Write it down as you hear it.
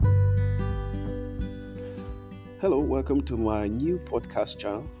Hello, welcome to my new podcast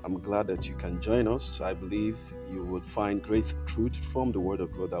channel. I'm glad that you can join us. I believe you will find great truth from the Word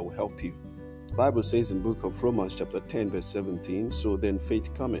of God that will help you. The Bible says in the book of Romans chapter 10 verse 17, so then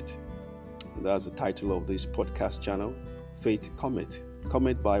faith cometh. And that's the title of this podcast channel, Faith Cometh.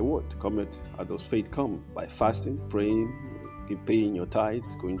 Cometh by what? Cometh, how does faith come? By fasting, praying, paying your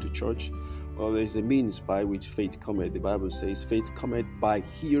tithes, going to church. Well, there's a means by which faith cometh. The Bible says faith cometh by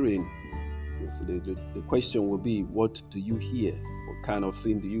hearing. The question will be, what do you hear? What kind of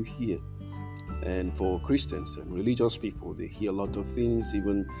thing do you hear? And for Christians and religious people, they hear a lot of things.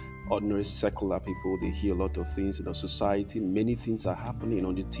 Even ordinary secular people, they hear a lot of things in our society. Many things are happening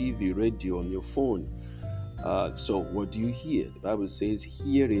on the TV, radio, on your phone. So what do you hear? The Bible says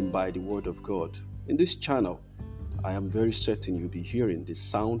hearing by the word of God. In this channel, I am very certain you'll be hearing the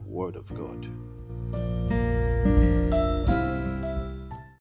sound word of God.